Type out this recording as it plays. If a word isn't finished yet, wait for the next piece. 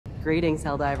Greetings,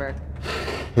 Helldiver.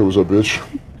 It was a bitch.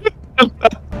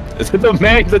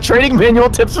 The training manual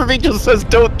tips for me just says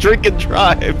don't drink and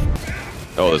drive.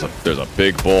 Oh, there's a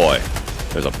big boy.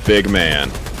 There's a big man.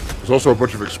 There's also a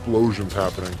bunch of explosions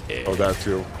happening. Yeah. Oh, that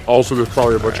too. Also, there's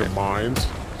probably a bunch of mines,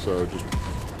 so just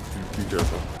be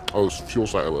careful. Oh, fuel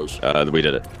silos. We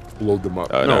did it. Load them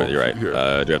up. No, you're right.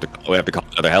 We have to call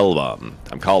another hell bomb.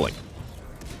 I'm calling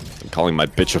my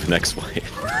bitch of an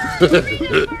ex-wife.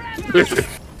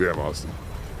 Damn, Austin.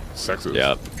 Sexist.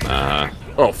 Yep.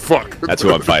 Oh, fuck. That's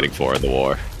who I'm fighting for in the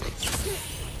war.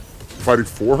 Fighting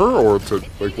for her, or to,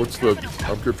 like, what's the...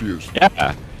 I'm confused.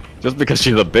 Yeah. Just because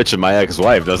she's a bitch and my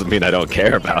ex-wife doesn't mean I don't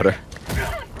care about her.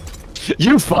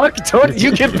 You fuck! Don't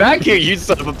you get back here, you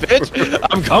son of a bitch!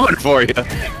 I'm coming for you!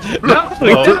 No!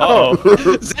 No!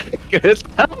 Zach! It's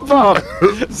hell bomb!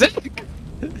 Zach!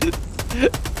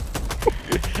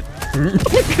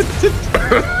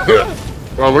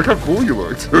 Wow, look how cool you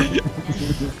looked.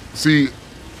 See,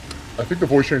 I think the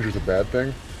voice changer is a bad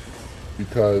thing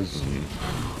because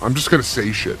I'm just gonna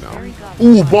say shit now.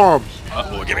 Ooh, bombs!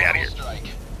 Oh, get me out of here!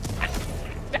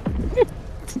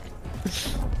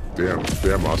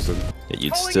 Damn, Austin. Yeah,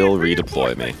 you'd still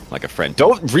redeploy me like a friend.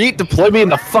 Don't redeploy me in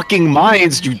the fucking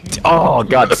mines, you. Oh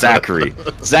god, Zachary.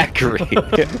 Zachary. You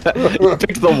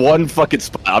picked the one fucking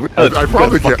spot. I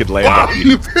probably fucking land. Wow,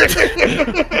 you picked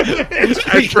it.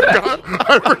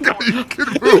 I forgot you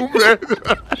could move, man.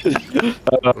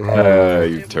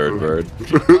 You turd bird.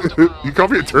 You call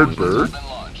me a turd bird?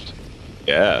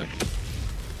 Yeah.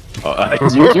 You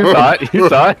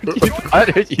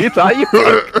thought you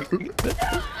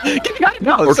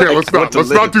no, okay, let's not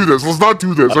do this. Let's not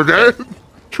do this, okay?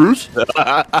 Truce?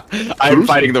 I'm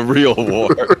fighting the real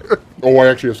war. Oh, I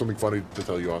actually have something funny to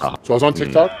tell you, Austin. So I was on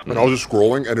TikTok, and I was just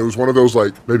scrolling, and it was one of those,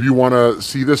 like, maybe you want to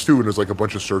see this too, and there's, like, a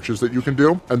bunch of searches that you can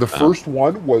do. And the first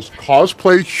one was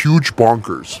cosplay huge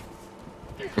bonkers.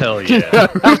 Hell yeah.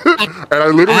 And I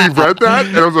literally read that,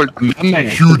 and I was like,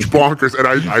 huge bonkers, and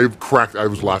I cracked. I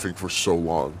was laughing for so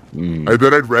long. And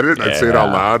then I'd read it, and I'd say it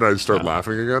out loud, and I'd start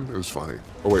laughing again. It was funny.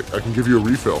 Oh, wait, I can give you a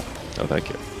refill. Oh, thank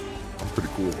you. I'm pretty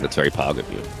cool. That's very pog of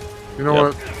you. You know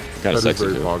what? Kind of sexy,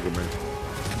 very too. pog of me.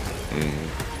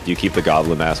 Do you keep the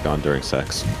goblin mask on during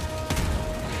sex?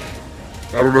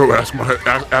 I don't know.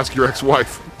 Ask your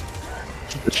ex-wife.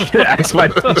 Ask my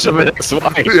bitch of an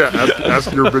ex-wife. Yeah,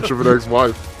 ask your bitch of an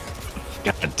ex-wife.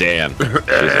 God damn. She's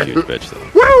a huge bitch, though.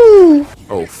 Woo!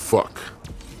 Oh, fuck.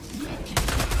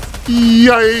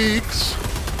 Yikes.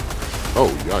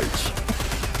 Oh, yikes.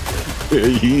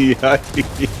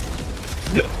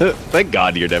 Thank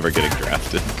God you're never getting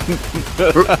drafted.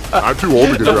 I'm too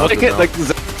old to get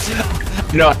drafted now.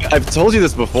 You know, I've told you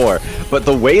this before, but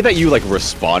the way that you, like,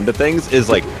 respond to things is,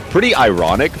 like, pretty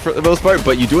ironic for the most part,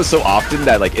 but you do it so often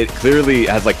that, like, it clearly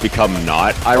has, like, become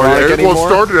not ironic anymore. Well, it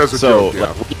started as a joke,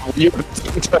 yeah. Like, when you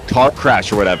into a car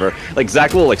crash or whatever, like,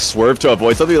 Zach will, like, swerve to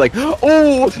avoid something, like,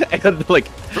 oh! And, like,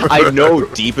 I know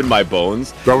deep in my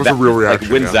bones that was a real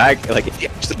reaction, like, when Zach, like, if he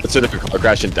actually gets into a car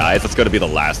crash and dies, that's gonna be the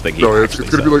last thing he it's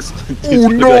gonna be like, oh,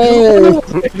 no!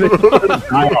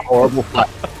 Horrible.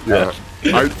 Yeah.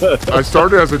 I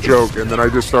started as a joke, and then I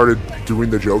just started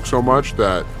doing the joke so much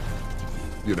that,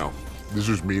 you know, this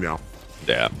is me now.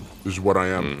 Yeah. This is what I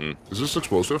am. Is this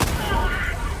explosive?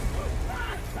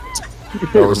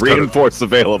 Reinforced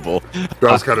available.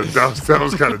 That was kind of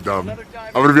dumb.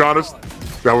 I'm gonna be honest.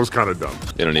 That was kind of dumb.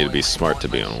 You don't need to be smart to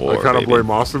be on war. I kind of blame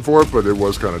Austin for it, but it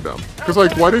was kind of dumb. Because,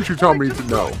 like, why didn't you tell me to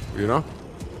know? You know?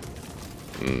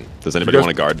 Does anybody want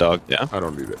a guard dog? Yeah? I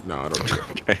don't need it. No, I don't need it.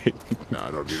 Okay. No,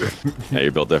 I don't need it. Yeah,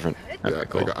 you're built different. Okay, Yeah,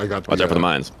 cool. I got watch out for the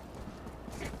mines.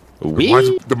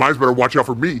 The mines better watch out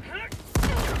for me.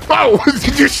 Oh,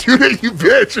 did you shoot at you,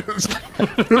 bitch?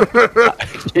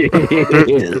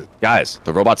 Guys,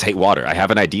 the robots hate water. I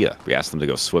have an idea. We ask them to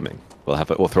go swimming.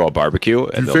 We'll throw a barbecue,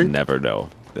 and they'll never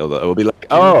know. It'll be like,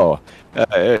 oh,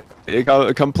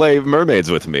 come play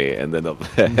mermaids with me, and then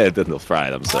they'll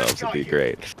fry themselves. It'd be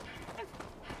great.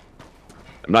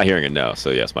 I'm not hearing a no, so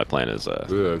yes, my plan is.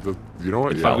 You know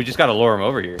what? Yeah. We just gotta lure him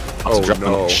over here. Oh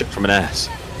no! Shit from an ass.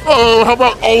 Oh, how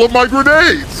about all of my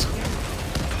grenades?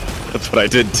 That's what I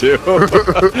did too.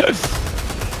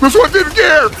 This one didn't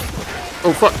care.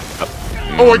 Oh fuck!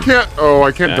 Oh, I can't. Oh,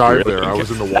 I can't dive there. I was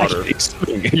in the water.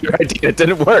 Your idea it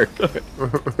didn't work.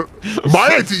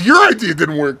 My idea. Your idea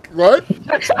didn't work. What?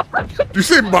 Did you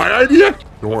say my idea?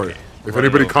 Don't worry. If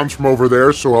anybody comes from over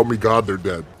there, so help me God, they're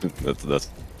dead. That's.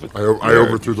 I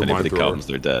overthrew the mine thrower. If anybody comes,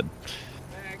 they're dead.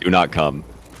 Do not come.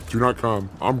 Do not come.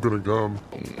 I'm gonna come.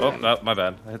 Oh, no, my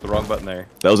bad. I hit the wrong button there.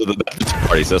 Those are the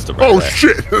party system. Right Oh there.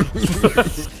 shit!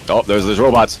 Oh, there's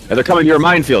robots, and they're coming to your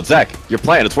minefield, Zach. Your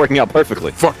plan, it's working out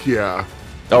perfectly. Fuck yeah.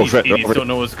 Oh These shit! idiots don't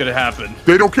know what's gonna happen.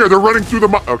 They don't care. They're running through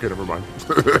the. Okay, never mind.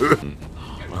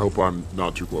 I hope I'm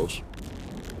not too close.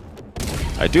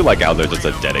 I do like how there's just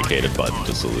a dedicated button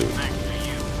to salute.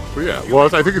 But yeah,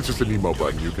 well, I think it's just an emo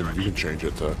button. You can change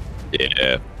it to.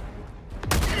 Yeah.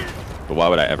 But why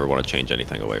would I ever want to change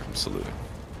anything away from saluting?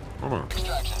 Hold on.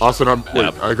 Austin, wait.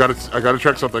 I gotta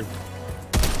check something.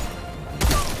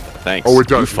 Thanks. Oh, it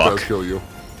does. You It fuck. does kill you.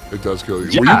 It does kill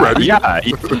you. Yeah, Were you ready? Yeah. I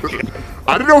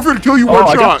didn't know if it'd kill you one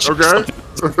shot.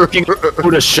 Okay.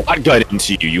 Put a shotgun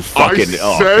into you. You fucking. I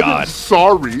Oh said god.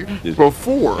 sorry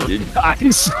before. I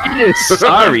said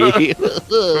sorry.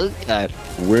 God.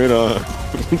 Winner.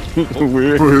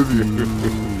 With you.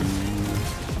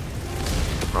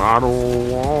 I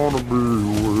don't wanna be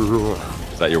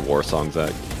with. Is that your war song,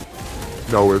 Zach?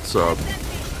 No, it's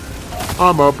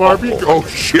I'm a Barbie. Oh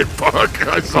shit! Fuck!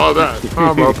 I saw that.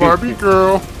 I'm a Barbie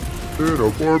girl in a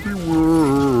Barbie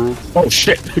world. Oh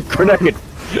shit! Grenade!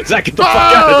 Zach, get the fuck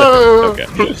out of there!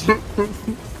 Okay.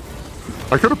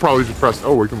 I could have probably just pressed.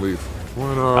 Oh, we can leave.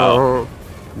 When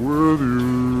with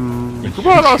you. Come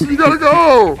on, Austin, you gotta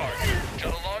go.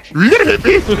 You gonna hit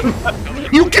me?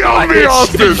 You killed me,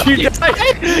 Austin. You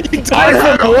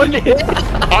died from one hit.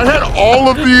 I had all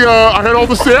of the. I had all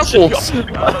the samples.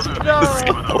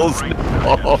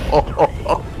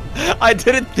 I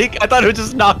didn't think. I thought it would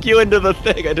just knock you into the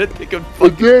thing. I didn't think it I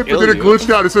would. did, but then it glitched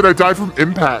out. It said I died from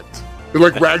impact. It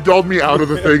like ragdolled me out of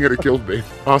the thing and it killed me.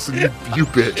 Austin, you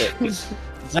bitch.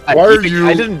 Zach, Why are you?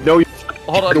 I didn't know you.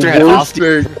 Hold on. The worst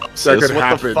thing that could What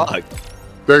happen. the fuck?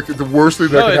 The worst thing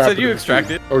that No, could it happen. said you in this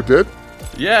extracted. game. Oh, it did?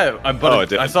 Yeah,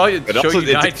 but I saw you But show also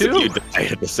you die too. You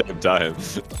died at the same time.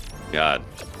 God,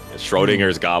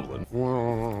 Schrodinger's goblin.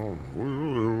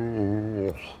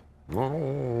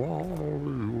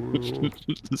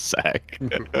 Zach.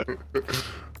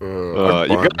 You're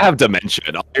gonna have dementia.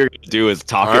 And all you're gonna do is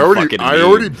talk. I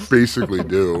already basically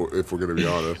do, if we're gonna be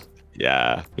honest.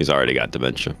 Yeah, he's already got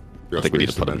dementia. I think we need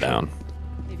to put him down.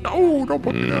 No, don't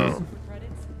put me down.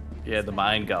 Yeah, the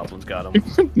mind goblins got him.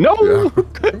 No!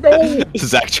 Yeah. No!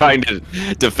 Zach trying to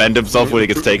defend himself when he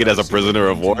gets taken as a prisoner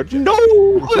of war. No!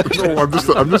 No, I'm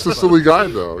just a silly guy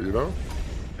though, you know?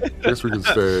 I guess we can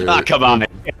stay. Ah, come on.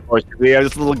 We are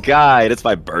this little guy. It's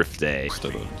my birthday.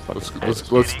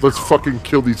 Let's fucking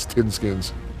kill these tin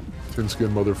skins. Tin skin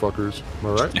motherfuckers. Am I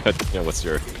right? Yeah, what's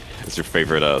your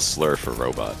favorite slur for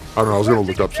robot? I don't know, I was gonna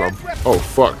look up some. Oh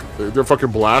fuck. They're fucking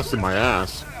blasting my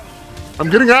ass. I'm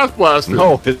getting ass blasted.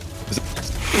 No,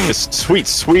 his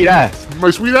sweet ass. My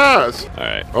sweet ass.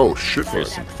 Alright. Oh shit.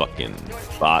 Here's some fucking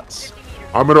bots.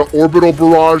 I'm gonna orbital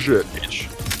barrage it. Bitch.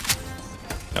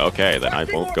 Okay, then I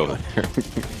won't go there.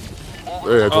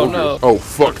 Hey, I told no. you. Oh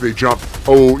fuck, they jumped.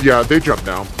 Oh yeah, they jumped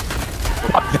down.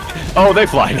 Oh, they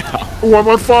fly now. Oh, I'm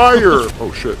on fire.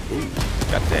 Oh shit. Ooh.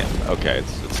 God damn. Okay,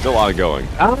 it's still ongoing.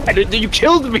 Ah, you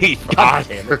killed me. God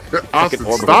damn it. Austin,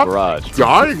 orbital stop barrage.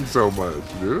 dying so much,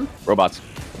 dude. Robots.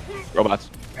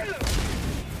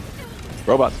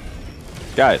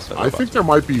 Guys. I think there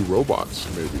might be robots,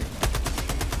 maybe.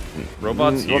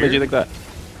 Robots What made you here. think that?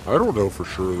 I don't know for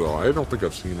sure though. I don't think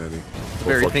I've seen any. Oh,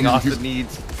 Very fuck, thing he's- Austin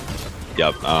needs.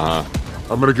 Yep.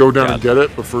 I'm gonna go down Yeah. and get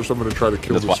it, but first I'm gonna try to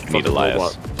kill That's this why I need fucking Elias.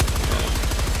 robot.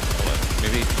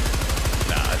 Maybe.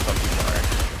 Nah, it's not too far.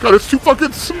 God, it's too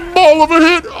fucking small of a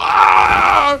hit.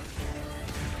 Ah!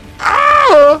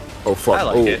 Ah! Oh fuck. I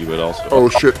like oh. it. You would also. Oh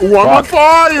shit. Oh, I'm on Fuck.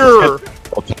 fire!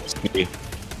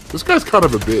 This guy's kind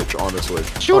of a bitch, honestly.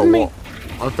 Shooting me. Well,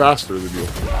 I'm faster than you.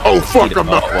 Oh fuck, I'm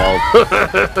not. Well,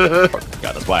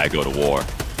 God, that's why I go to war.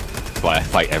 That's why I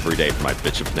fight every day for my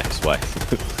bitch of an ex-wife.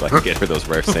 So I can get her those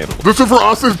rare samples. This is for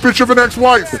Austin's bitch of an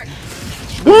ex-wife.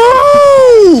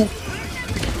 Woo!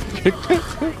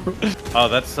 Oh,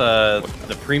 that's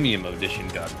the premium edition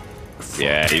gun.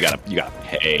 Yeah, you gotta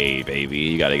pay, baby.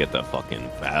 You gotta get the fucking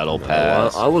battle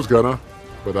pass. I was gonna,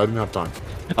 but I didn't have time.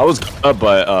 I was,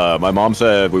 but my mom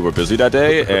said we were busy that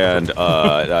day, and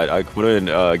I couldn't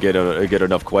get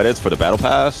enough credits for the battle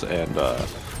pass, and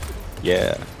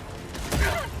yeah.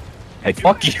 Hey,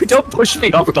 fuck you! Don't push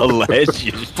me off the ledge.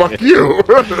 You Fuck shit. you!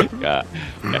 Yeah,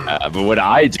 but when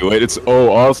I do it, it's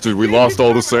Austin, we lost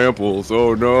all the samples.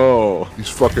 Oh no. He's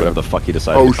fucking. Whatever the fuck he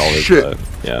decided Oh, to call shit. it.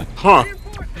 Yeah. Huh?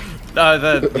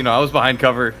 I was behind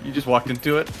cover. You just walked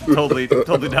into it. Totally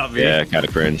not me. Yeah, kind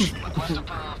of cringe.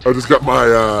 I just got my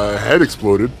head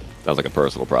exploded. Sounds like a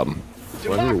personal problem.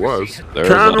 Well, I knew it was. There's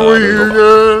Can a-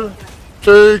 we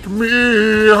take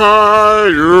me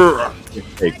higher?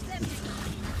 Hey,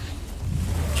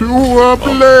 To a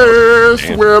place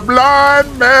where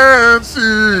blind men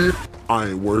see. I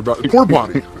ain't worried about it. Porta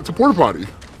potty. It's a porta potty.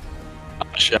 Oh,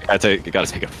 shit, you gotta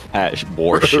take a fat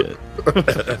war shit.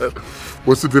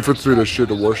 What's the difference between a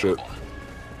shit and a war shit?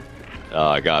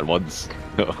 Oh god, one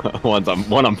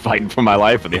I'm fighting for my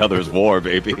life, and the other is war,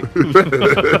 baby. I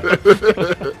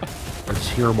just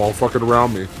hear them all fucking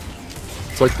around me.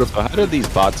 It's like the. So how did these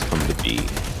bots come to be?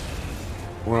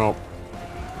 Well,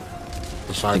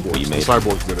 the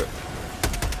cyborgs did it.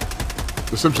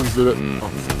 The Simpsons did it.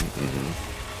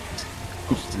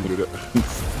 You did it.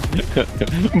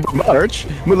 March,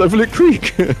 Malevolent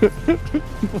Creek.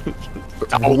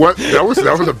 What? That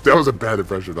was a bad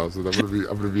impression. Also, I'm gonna be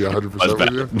 100%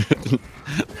 with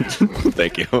you.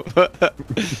 Thank you.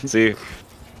 See,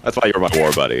 that's why you're my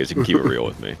war buddy. Is you can keep it real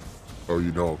with me. Oh,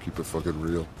 you know, I'll keep it fucking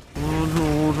real.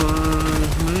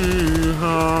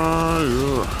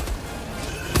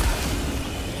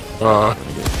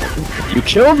 You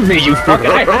killed me, you fuck!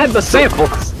 I had the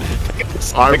samples.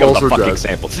 I'm also dead.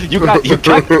 Samples. You got you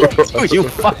fuck.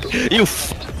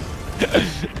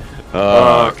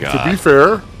 Oh god. To be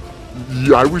fair,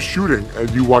 I was shooting and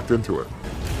you walked into it.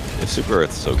 If Super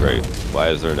Earth's so great, why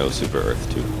is there no Super Earth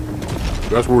 2?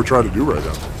 That's what we're trying to do right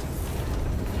now.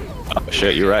 Oh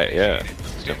shit, you're right. Yeah.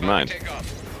 Never mind.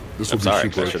 This I'm will sorry.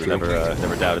 be Super I should Earth have 2.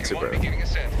 never doubted Super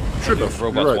Earth. Should have.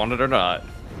 Robots Right. want it or not.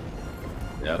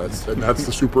 Yeah. That's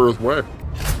the Super Earth way.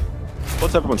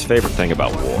 What's everyone's favorite thing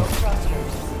about war?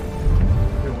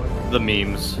 The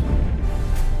memes.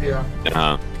 Yeah.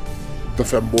 The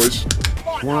femboys.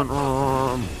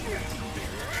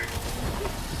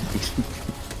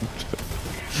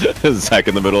 Zach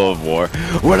in the middle of war.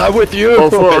 When I'm with you! Oh,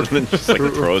 fuck. And then just like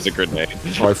throws a grenade.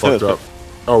 Oh, I fucked up.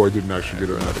 Oh, I didn't actually get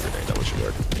it. Another grenade, that was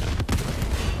short. Yeah.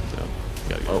 So,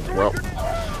 Oh, well.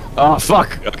 Oh,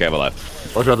 fuck! Okay, I'm alive.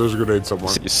 Watch out, there's a grenade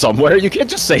somewhere. Somewhere? You can't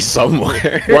just say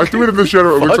somewhere. Well, I threw it in the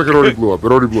shadow. It looks like it already blew up.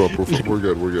 It already blew up. We're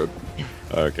good. We're good.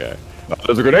 Okay. Oh,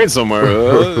 there's a grenade somewhere.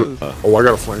 Oh, I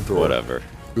got a flamethrower. Whatever.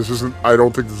 This isn't. I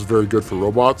don't think this is very good for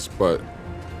robots, but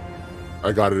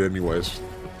I got it anyways.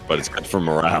 But it's good for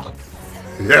morale.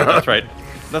 Yeah. That's right.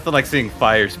 Nothing like seeing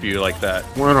fire spew like that.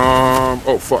 When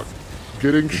oh fuck,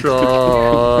 getting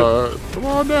shot. Come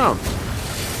on down,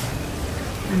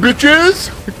 bitches.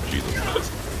 Jesus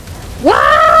Christ. Wow!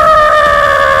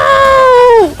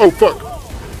 Oh fuck.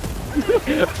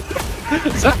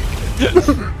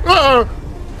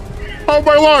 Oh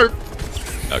my life.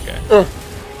 Okay.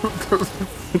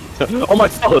 Oh my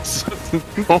fellas.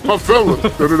 Oh my fella.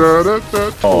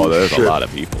 Oh, there's shit. a lot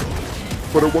of people.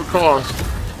 But at what cost?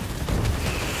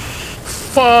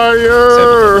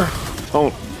 Fire!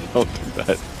 Don't do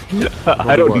that.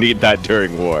 I don't need that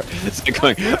during war. It's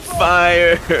like going,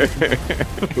 fire!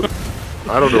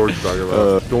 I don't know what you're talking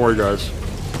about. Don't worry, guys.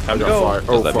 I got fire.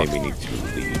 Oh, Does that fuck. mean we need to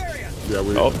leave? Yeah,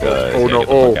 we. Oh, good. Oh, no. Get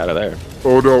the fuck out of there.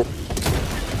 Oh, no.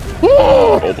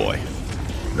 Oh, boy.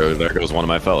 There goes one of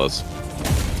my fellas.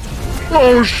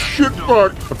 Oh, shit,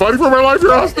 fuck. I'm fighting for my life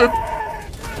here, Austin.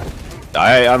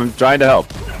 I'm trying to help.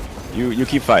 You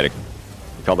keep fighting.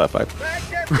 You call that fight?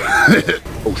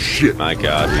 Oh, shit. My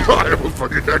god. I almost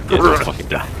fucking got Don't crushed. fucking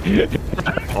die.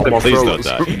 All my Please don't fellas.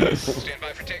 die. Stand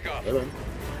by for takeoff.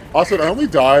 Austin, I only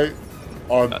die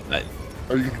on... I-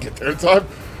 Are you gonna get there in time?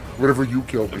 Whenever you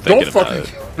kill me. I'm Don't thinking fucking about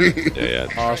kill me. Yeah,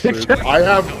 yeah. Austin, I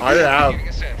have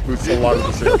it's a lot of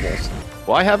the samples.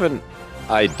 Why haven't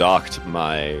I docked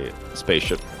my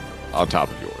spaceship on top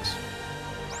of yours?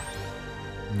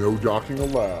 No docking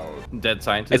allowed. Dead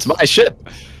scientist. It's my ship.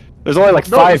 There's only like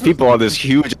No, five this is- people on this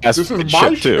huge ass This is ship my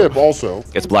too. ship also.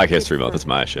 It's Black History Month. It's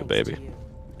my ship, baby.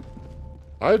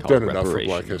 I've Called done enough for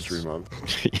Black reparations. History Month.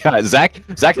 Yeah, Zach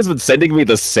has been sending me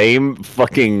the same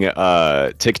fucking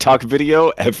TikTok video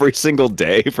every single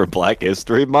day for Black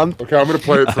History Month. Okay, I'm gonna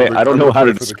play it for the I don't know how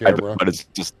to for the describe camera. it, but it's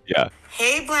just yeah.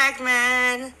 Hey, black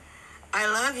man. I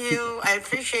love you. I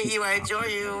appreciate you. I adore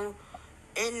you.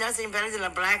 Ain't nothing better than a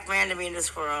black man to be in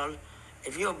this world.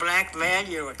 If you're a black man,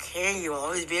 you're a king. You will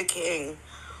always be a king.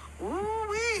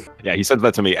 Woo-wee. Yeah, he sends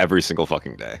that to me every single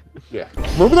fucking day. Yeah.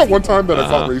 Remember that one time that I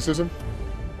fought racism?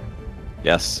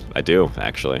 Yes, I do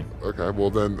actually. Okay, well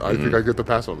then I think I get the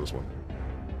pass on this one.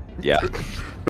 Yeah.